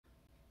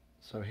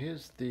So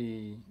here's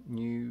the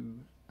new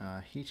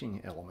heating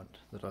element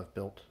that I've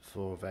built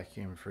for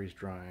vacuum freeze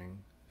drying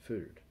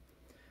food.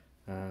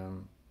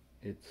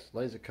 It's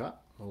laser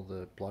cut, all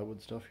the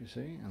plywood stuff you see,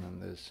 and then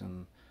there's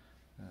some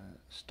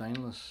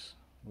stainless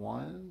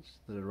wires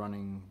that are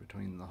running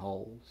between the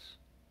holes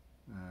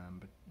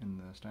in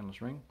the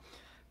stainless ring,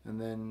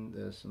 and then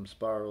there's some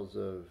spirals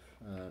of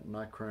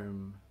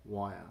nichrome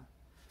wire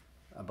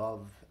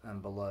above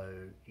and below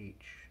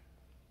each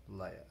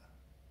layer.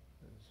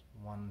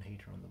 There's one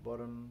heater on the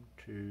bottom,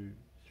 2,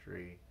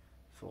 3,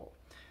 4,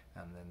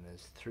 and then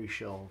there's 3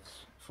 shelves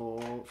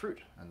for fruit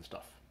and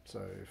stuff.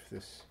 So if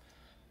this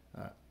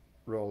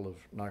roll of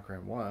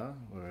nichrome wire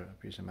were a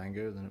piece of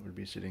mango, then it would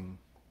be sitting,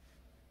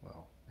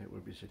 well, it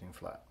would be sitting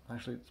flat.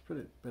 Actually, it's a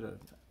bit of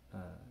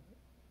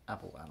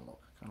apple analog,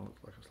 kind of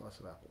looks like a slice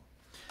of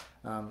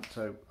apple.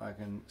 So I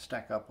can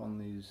stack up on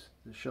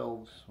the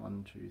shelves,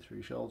 1, 2,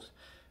 3 shelves,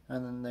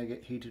 and then they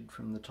get heated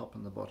from the top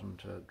and the bottom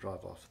to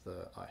drive off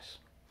the ice.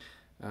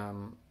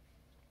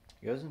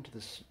 It goes into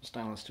this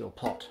stainless steel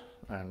pot,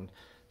 and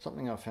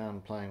something I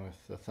found playing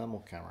with the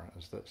thermal camera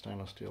is that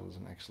stainless steel is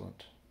an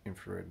excellent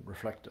infrared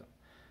reflector.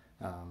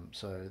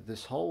 So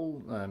this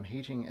whole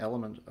heating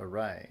element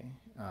array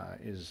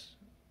is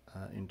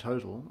in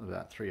total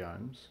about 3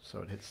 ohms, so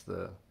it hits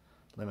the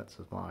limits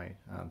of my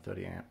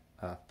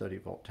 30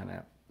 volt 10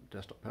 amp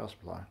desktop power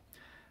supply,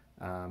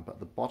 but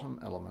the bottom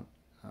element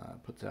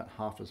puts out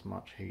half as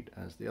much heat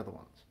as the other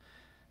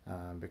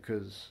ones,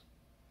 because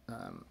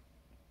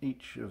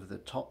each of the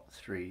top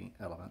 3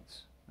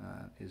 elements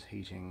is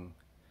heating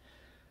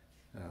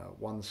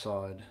one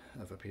side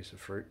of a piece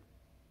of fruit,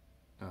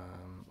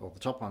 or the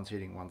top one's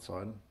heating one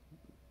side,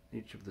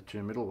 each of the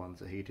 2 middle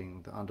ones are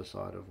heating the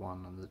underside of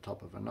one and the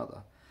top of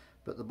another,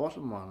 but the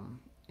bottom one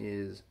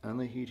is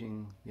only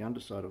heating the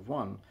underside of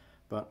one,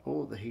 but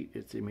all of the heat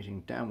it's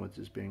emitting downwards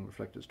is being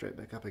reflected straight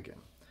back up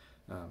again.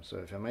 So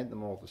if I made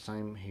them all the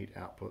same heat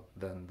output,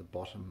 then the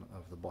bottom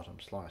of the bottom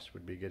slice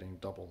would be getting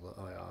double the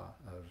IR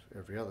of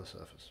every other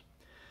surface.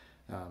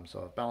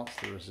 So I've balanced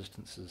the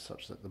resistances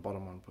such that the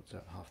bottom one puts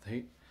out half the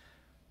heat.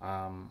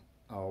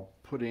 I'll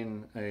put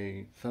in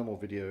a thermal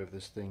video of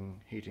this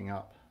thing heating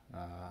up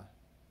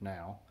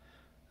now.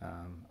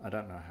 I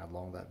don't know how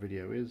long that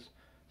video is,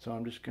 so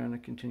I'm just going to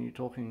continue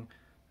talking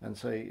and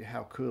say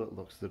how cool it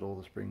looks that all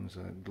the springs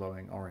are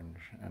glowing orange,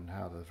 and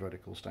how the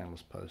vertical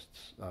stainless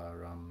posts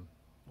are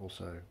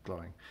also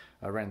glowing.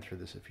 I ran through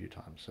this a few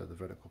times, so the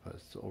vertical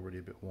posts are already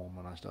a bit warm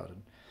when I started.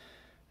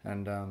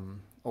 And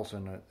also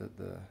note that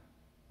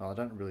well, I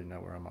don't really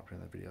know where I'm up to in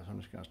the video, so I'm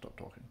just going to stop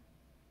talking.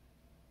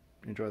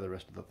 Enjoy the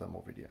rest of the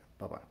thermal video.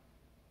 Bye bye.